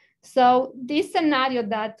labeled. So this scenario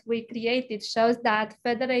that we created shows that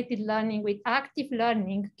federated learning with active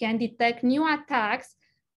learning can detect new attacks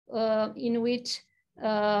in which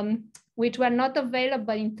were not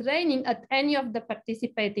available in training at any of the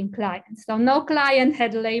participating clients. So no client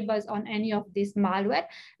had labels on any of this malware.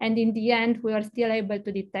 And in the end, we were still able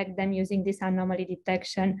to detect them using this anomaly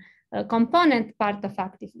detection component part of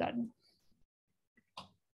active learning.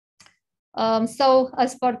 So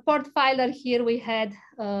as for PORTFILER here, we had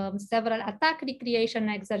several attack recreation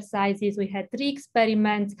exercises. We had 3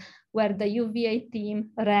 experiments where the UVA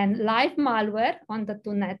team ran live malware on the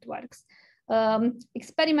 2 networks.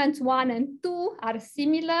 Experiments 1 and 2 are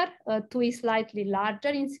similar. 2 is slightly larger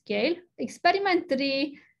in scale. Experiment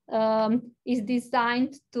 3 is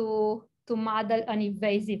designed to model an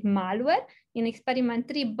evasive malware. In experiment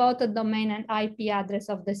 3, both the domain and IP address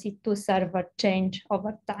of the C2 server change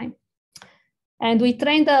over time. And we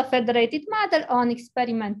trained the federated model on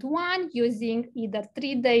experiment 1 using either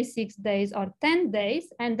 3 days, 6 days, or 10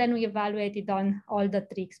 days. And then we evaluated on all the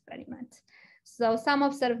 3 experiments. So some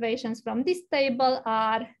observations from this table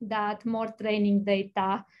are that more training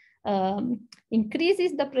data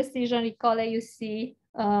increases the precision recall AUC.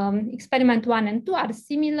 Experiment 1 and 2 are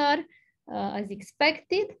similar as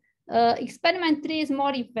expected. Experiment 3 is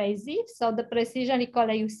more evasive, so the precision recall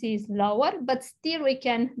AUC is lower, but still we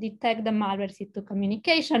can detect the malware C2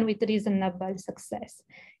 communication with reasonable success,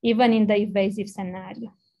 even in the evasive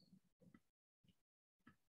scenario.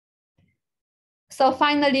 So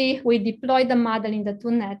finally, we deployed the model in the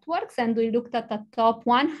 2 networks and we looked at the top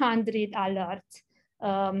 100 alerts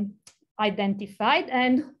identified.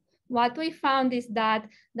 And what we found is that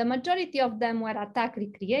the majority of them were attack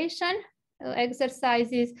recreation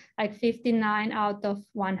exercises, like 59 out of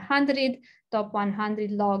 100. Top 100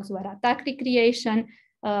 logs were attack recreation.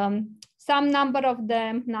 Some number of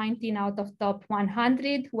them, 19 out of top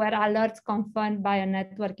 100, were alerts confirmed by a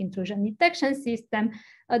network intrusion detection system.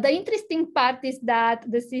 The interesting part is that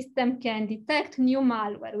the system can detect new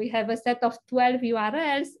malware. We have a set of 12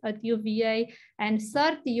 URLs at UVA and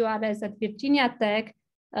 30 URLs at Virginia Tech,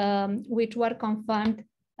 which were confirmed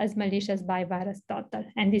as malicious by VirusTotal.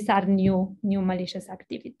 And these are new malicious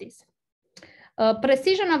activities.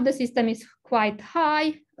 Precision of the system is quite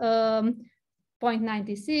high,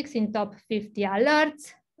 0.96 in top 50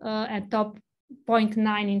 alerts, and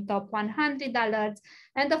 0.9 in top 100 alerts.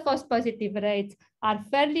 And the false positive rates are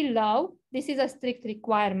fairly low. This is a strict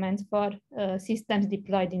requirement for systems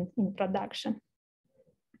deployed in production.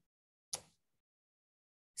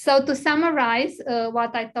 So to summarize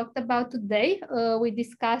what I talked about today, we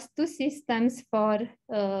discussed 2 systems for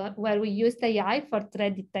where we used AI for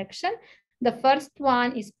threat detection. The first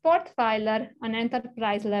one is PORTFILER, an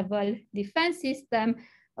enterprise level defense system.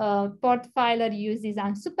 PORTFILER uses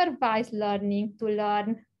unsupervised learning to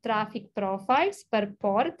learn traffic profiles per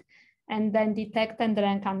port and then detect and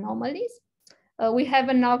rank anomalies. We have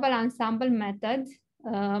a novel ensemble method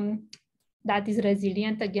that is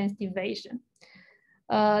resilient against evasion.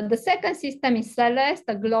 The second system is CELEST,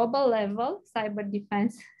 a global level cyber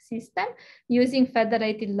defense system using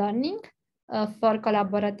federated learning for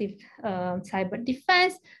collaborative cyber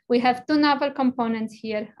defense. We have 2 novel components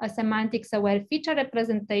here, a semantics-aware feature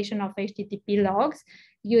representation of HTTP logs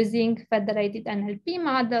using federated NLP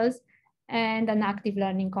models, and an active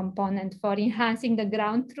learning component for enhancing the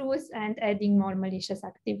ground truth and adding more malicious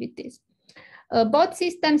activities. Both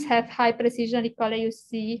systems have high precision recall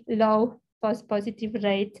AUC, low false positive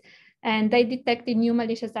rate, and they detected new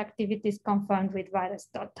malicious activities confirmed with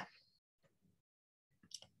VirusTotal.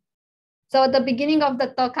 So at the beginning of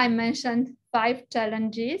the talk, I mentioned 5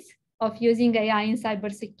 challenges of using AI in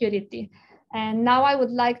cybersecurity. And now I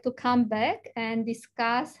would like to come back and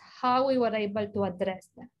discuss how we were able to address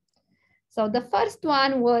them. So the first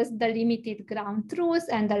one was the limited ground truth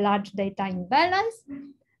and the large data imbalance.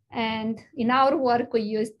 And in our work, we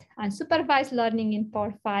used unsupervised learning in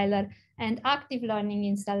PORTFILER and active learning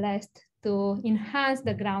in CELEST to enhance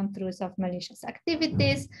the ground truth of malicious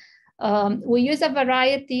activities. We use a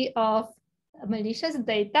variety of malicious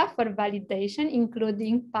data for validation,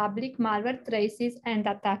 including public malware traces and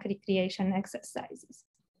attack recreation exercises.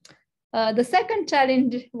 The second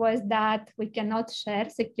challenge was that we cannot share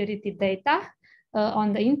security data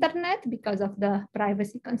on the internet because of the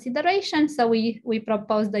privacy considerations. So we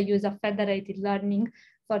proposed the use of federated learning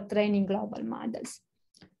for training global models.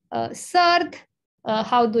 Third,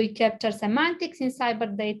 how do we capture semantics in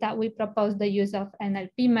cyber data? We proposed the use of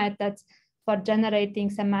NLP methods for generating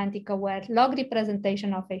semantic-aware log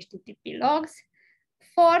representation of HTTP logs.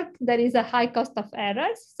 Fourth, there is a high cost of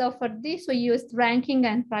errors. So for this, we used ranking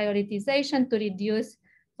and prioritization to reduce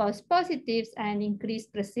false positives and increase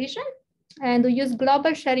precision. And we use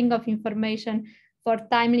global sharing of information for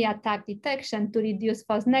timely attack detection to reduce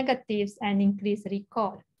false negatives and increase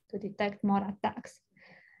recall to detect more attacks.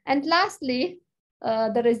 And lastly,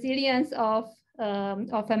 the resilience of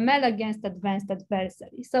ML against advanced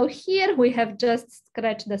adversaries. So here we have just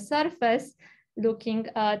scratched the surface looking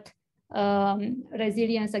at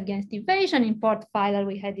resilience against evasion. In PORTFILER,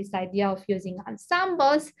 we had this idea of using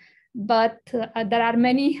ensembles, but there are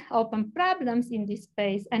many open problems in this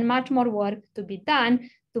space and much more work to be done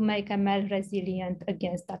to make ML resilient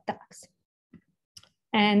against attacks.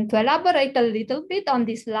 And to elaborate a little bit on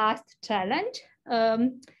this last challenge,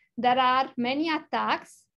 there are many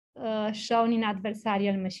attacks shown in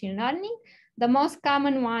adversarial machine learning. The most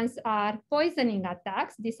common ones are poisoning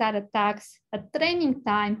attacks. These are attacks at training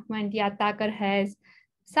time when the attacker has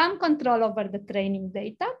some control over the training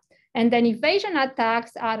data. And then evasion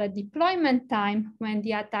attacks are at deployment time when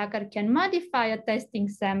the attacker can modify a testing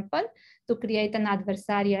sample to create an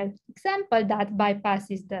adversarial example that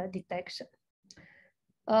bypasses the detection.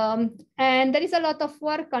 And there is a lot of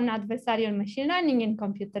work on adversarial machine learning in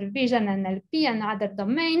computer vision, NLP, and other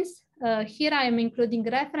domains. Here I am including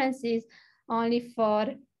references only for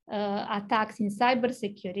attacks in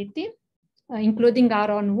cybersecurity, including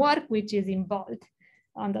our own work, which is in bold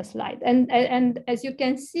on the slide. And as you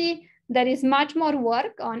can see, there is much more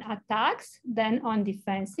work on attacks than on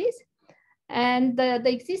defenses. And the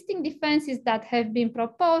existing defenses that have been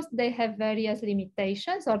proposed, they have various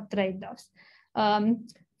limitations or trade-offs.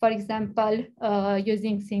 For example,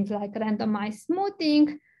 using things like randomized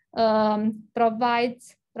smoothing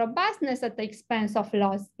provides robustness at the expense of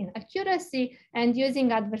loss in accuracy, and using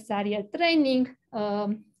adversarial training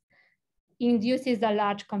induces a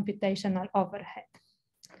large computational overhead.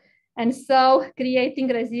 And so creating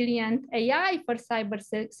resilient AI for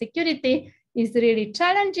cybersecurity is really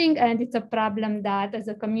challenging, and it's a problem that as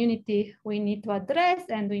a community we need to address,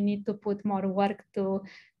 and we need to put more work to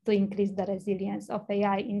increase the resilience of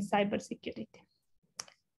AI in cybersecurity.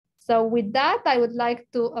 So with that, I would like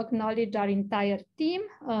to acknowledge our entire team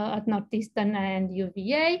at Northeastern and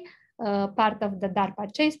UVA, part of the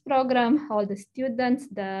DARPA CHASE program, all the students,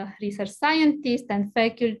 the research scientists and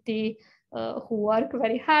faculty who work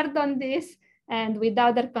very hard on this. And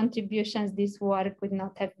without their contributions, this work would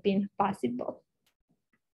not have been possible.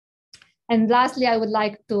 And lastly, I would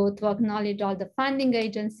like to acknowledge all the funding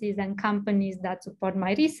agencies and companies that support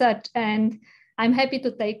my research. And I'm happy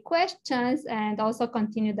to take questions and also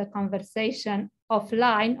continue the conversation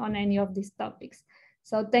offline on any of these topics.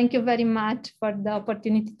 So thank you very much for the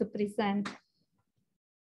opportunity to present.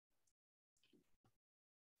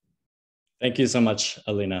 Thank you so much,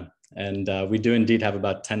 Alina. And we do indeed have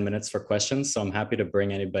about 10 minutes for questions. So I'm happy to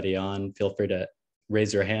bring anybody on. Feel free to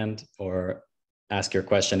raise your hand or ask your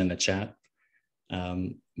question in the chat.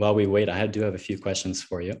 While we wait, I do have a few questions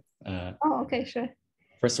for you. Oh, okay, sure.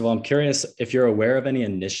 First of all, I'm curious if you're aware of any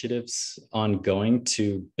initiatives ongoing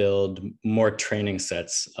to build more training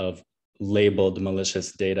sets of labeled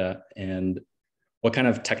malicious data, and what kind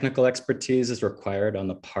of technical expertise is required on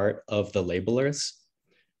the part of the labelers?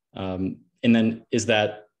 And then is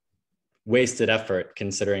that wasted effort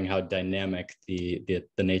considering how dynamic the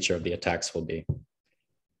nature of the attacks will be?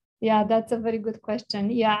 Yeah, that's a very good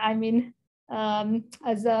question. Yeah, I mean,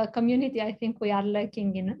 as a community, I think we are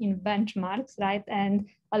lacking in benchmarks, right? And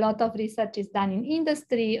a lot of research is done in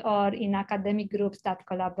industry or in academic groups that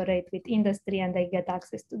collaborate with industry and they get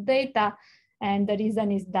access to data. And the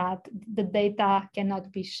reason is that the data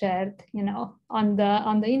cannot be shared, on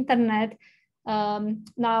the internet.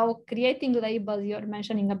 Now, creating labels, you're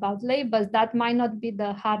mentioning about labels, that might not be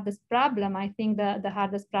the hardest problem. I think the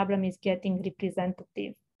hardest problem is getting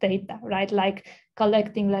representative data, right? Like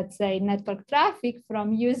collecting, let's say, network traffic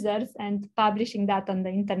from users and publishing that on the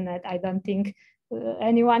internet. I don't think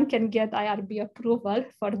anyone can get IRB approval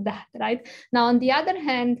for that, right? Now, on the other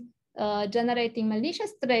hand, generating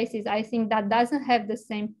malicious traces, I think that doesn't have the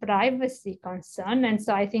same privacy concern. And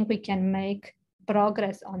so I think we can make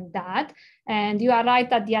progress on that. And you are right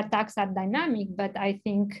that the attacks are dynamic, but I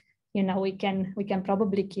think we can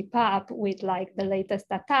probably keep up with like the latest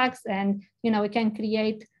attacks, and we can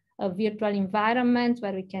create a virtual environment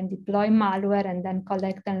where we can deploy malware and then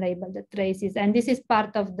collect and label the traces. And this is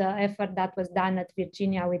part of the effort that was done at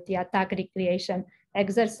Virginia with the attack recreation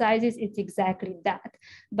exercises. It's exactly that.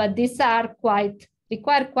 But these are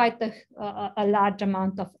require quite a large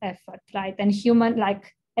amount of effort, right? And human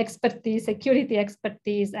expertise, security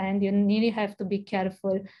expertise, and you really have to be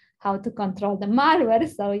careful how to control the malware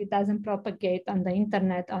so it doesn't propagate on the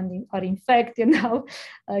internet or infect,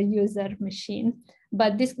 a user machine.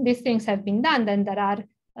 But these things have been done, and there are,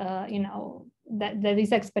 there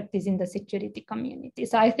is expertise in the security community.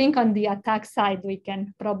 So I think on the attack side, we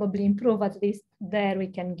can probably improve, at least there we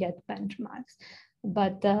can get benchmarks.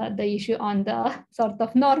 But the issue on the sort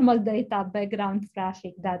of normal data background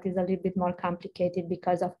traffic, that is a little bit more complicated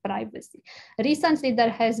because of privacy. Recently,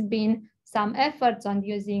 there has been some efforts on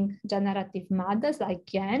using generative models like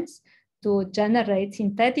GANs to generate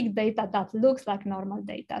synthetic data that looks like normal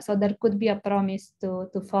data. So there could be a promise to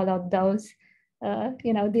follow those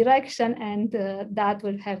direction, and that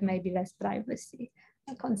will have maybe less privacy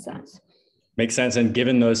concerns. Makes sense. And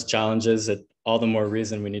given those challenges, all the more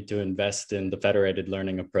reason we need to invest in the federated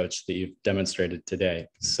learning approach that you've demonstrated today.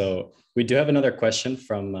 So we do have another question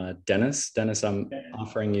from Dennis. Dennis, I'm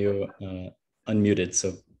offering you unmuted,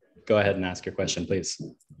 so go ahead and ask your question, please.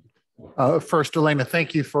 First, Alina,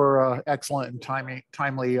 thank you for excellent and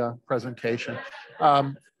timely presentation.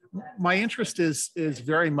 My interest is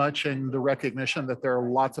very much in the recognition that there are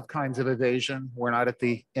lots of kinds of evasion. We're not at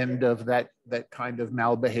the end of that kind of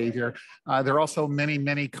malbehavior. There are also many,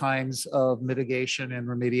 many kinds of mitigation and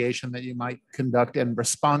remediation that you might conduct in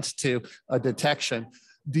response to a detection.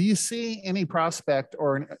 Do you see any prospect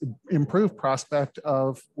or an improved prospect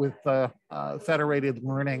of, with federated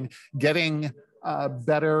learning, getting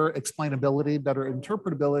better explainability, better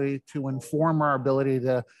interpretability to inform our ability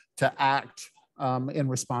to act in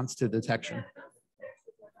response to detection?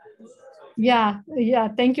 Yeah,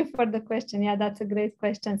 thank you for the question. Yeah, that's a great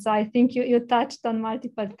question. So I think you touched on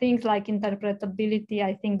multiple things like interpretability.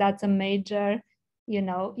 I think that's a major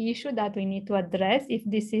issue that we need to address. If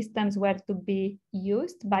these systems were to be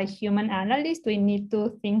used by human analysts, we need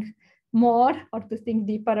to think more or to think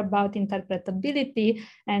deeper about interpretability.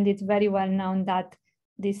 And it's very well known that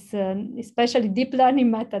this, especially deep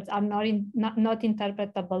learning methods, are not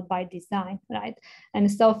interpretable by design, right?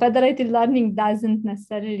 And so federated learning doesn't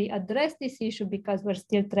necessarily address this issue because we're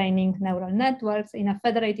still training neural networks in a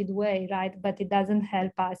federated way, right? But it doesn't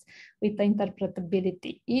help us with the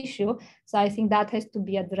interpretability issue. So I think that has to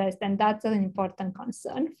be addressed, and that's an important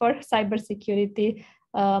concern for cybersecurity.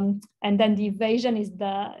 And then the evasion is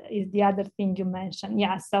the other thing you mentioned.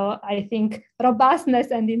 Yeah, so I think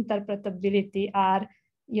robustness and interpretability are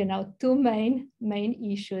two main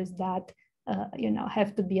issues that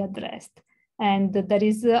have to be addressed. And there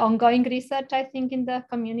is ongoing research, I think, in the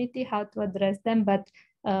community how to address them, but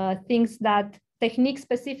things that techniques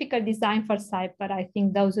specifically designed for cyber, I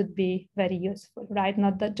think those would be very useful, right?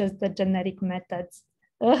 Not just the generic methods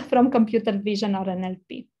from computer vision or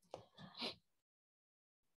NLP.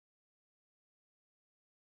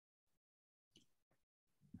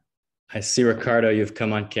 I see, Ricardo, you've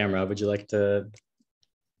come on camera. Would you like to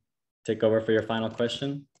take over for your final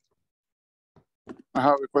question? I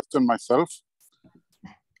have a question myself.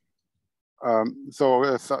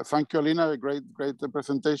 Thank you, Alina, a great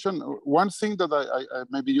presentation. One thing that I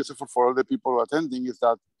may be useful for all the people attending is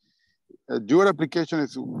that your application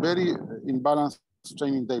is very imbalanced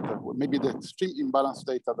training data, maybe the extreme imbalanced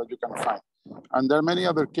data that you can find. And there are many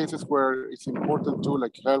other cases where it's important too,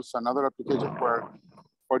 like health and other applications where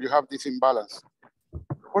you have this imbalance.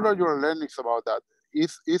 What are your learnings about that?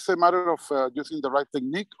 Is a matter of using the right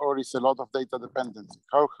technique, or is a lot of data dependency?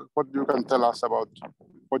 What you can tell us about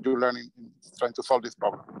what you're learning in trying to solve this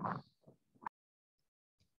problem?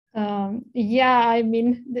 Yeah, I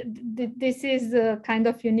mean, this is kind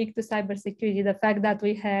of unique to cybersecurity, the fact that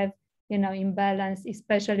we have, imbalance,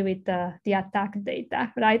 especially with the attack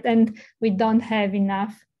data, right? And we don't have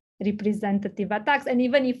enough representative attacks. And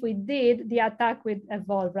even if we did, the attack would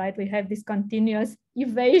evolve, right? We have this continuous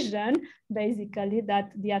evasion, basically,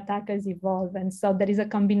 that the attackers evolve. And so there is a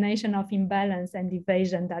combination of imbalance and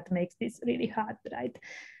evasion that makes this really hard, right?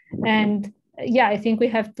 And yeah, I think we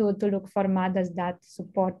have to look for models that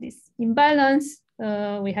support this imbalance.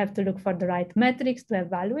 We have to look for the right metrics to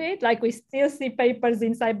evaluate. Like, we still see papers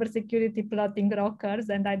in cybersecurity plotting rockers,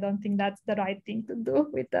 and I don't think that's the right thing to do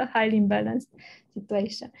with a highly imbalanced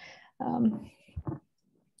situation. Okay,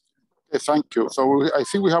 thank you. So I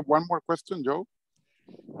think we have one more question, Joe.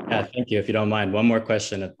 Yeah, thank you. If you don't mind, one more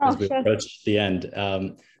question as we approach the end.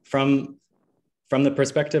 From the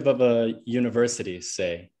perspective of a university,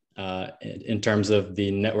 say, in terms of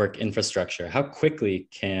the network infrastructure, how quickly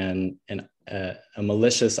can a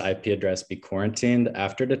malicious IP address be quarantined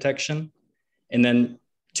after detection? And then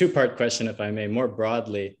two-part question, if I may, more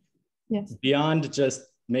broadly, yes, beyond just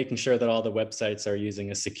making sure that all the websites are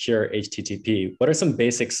using a secure HTTP, what are some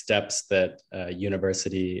basic steps that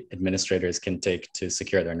university administrators can take to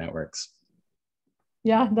secure their networks?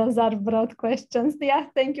 Yeah, those are broad questions. Yeah,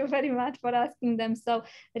 thank you very much for asking them. So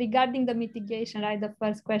regarding the mitigation, right, the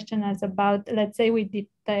first question is about, let's say we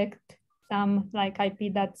detect some like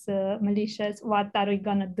IP that's malicious, what are we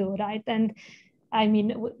gonna do, right? And I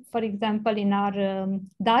mean, for example, in our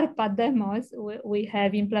DARPA demos, we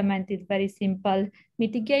have implemented very simple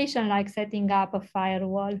mitigation, like setting up a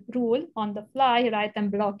firewall rule on the fly, right,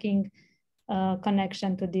 and blocking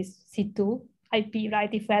connection to this C2 IP,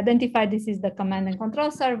 right? If we identify this is the command and control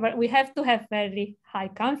server, we have to have very high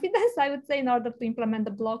confidence, I would say, in order to implement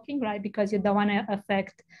the blocking, right? Because you don't want to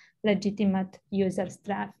affect legitimate users'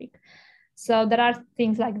 traffic. So there are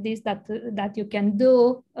things like this that you can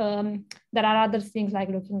do. There are other things like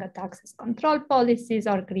looking at access control policies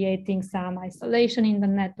or creating some isolation in the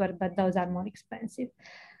network, but those are more expensive.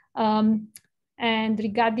 And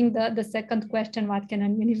regarding the second question, what can a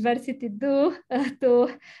university do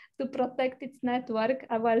to protect its network?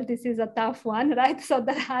 Well, this is a tough one, right? So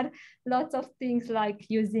there are lots of things like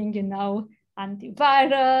using,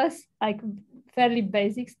 antivirus, like fairly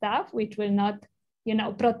basic stuff, which will not,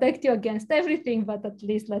 protect you against everything, but at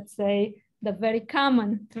least, let's say, the very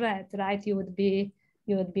common threat, right? You would be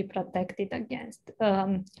protected against.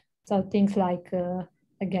 So things like,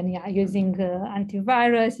 again, yeah, using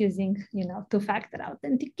antivirus, using, two-factor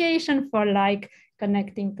authentication for like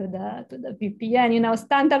connecting to the VPN,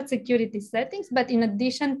 standard security settings. But in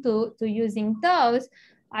addition to using those,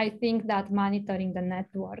 I think that monitoring the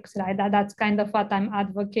networks, right? That's kind of what I'm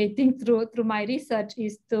advocating through my research,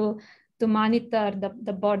 is to monitor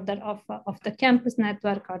the border of the campus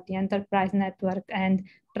network or the enterprise network, and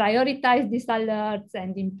prioritize these alerts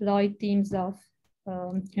and employ teams of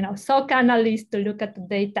SOC analysts to look at the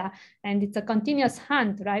data. And it's a continuous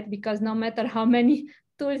hunt, right? Because no matter how many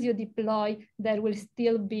tools you deploy, there will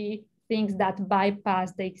still be things that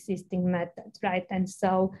bypass the existing methods, right? And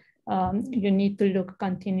so you need to look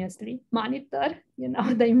continuously, monitor,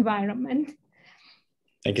 the environment.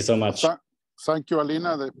 Thank you so much. Thank you,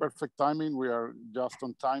 Alina. The perfect timing. We are just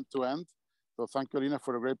on time to end. So thank you, Alina,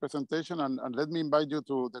 for a great presentation. And let me invite you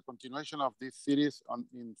to the continuation of this series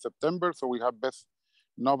in September. So we have Beth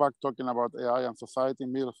Novak talking about AI and society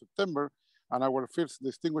in middle of September. And our first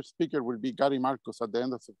distinguished speaker will be Gary Marcus at the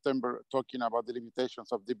end of September, talking about the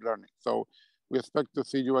limitations of deep learning. So we expect to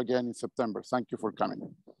see you again in September. Thank you for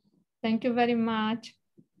coming. Thank you very much.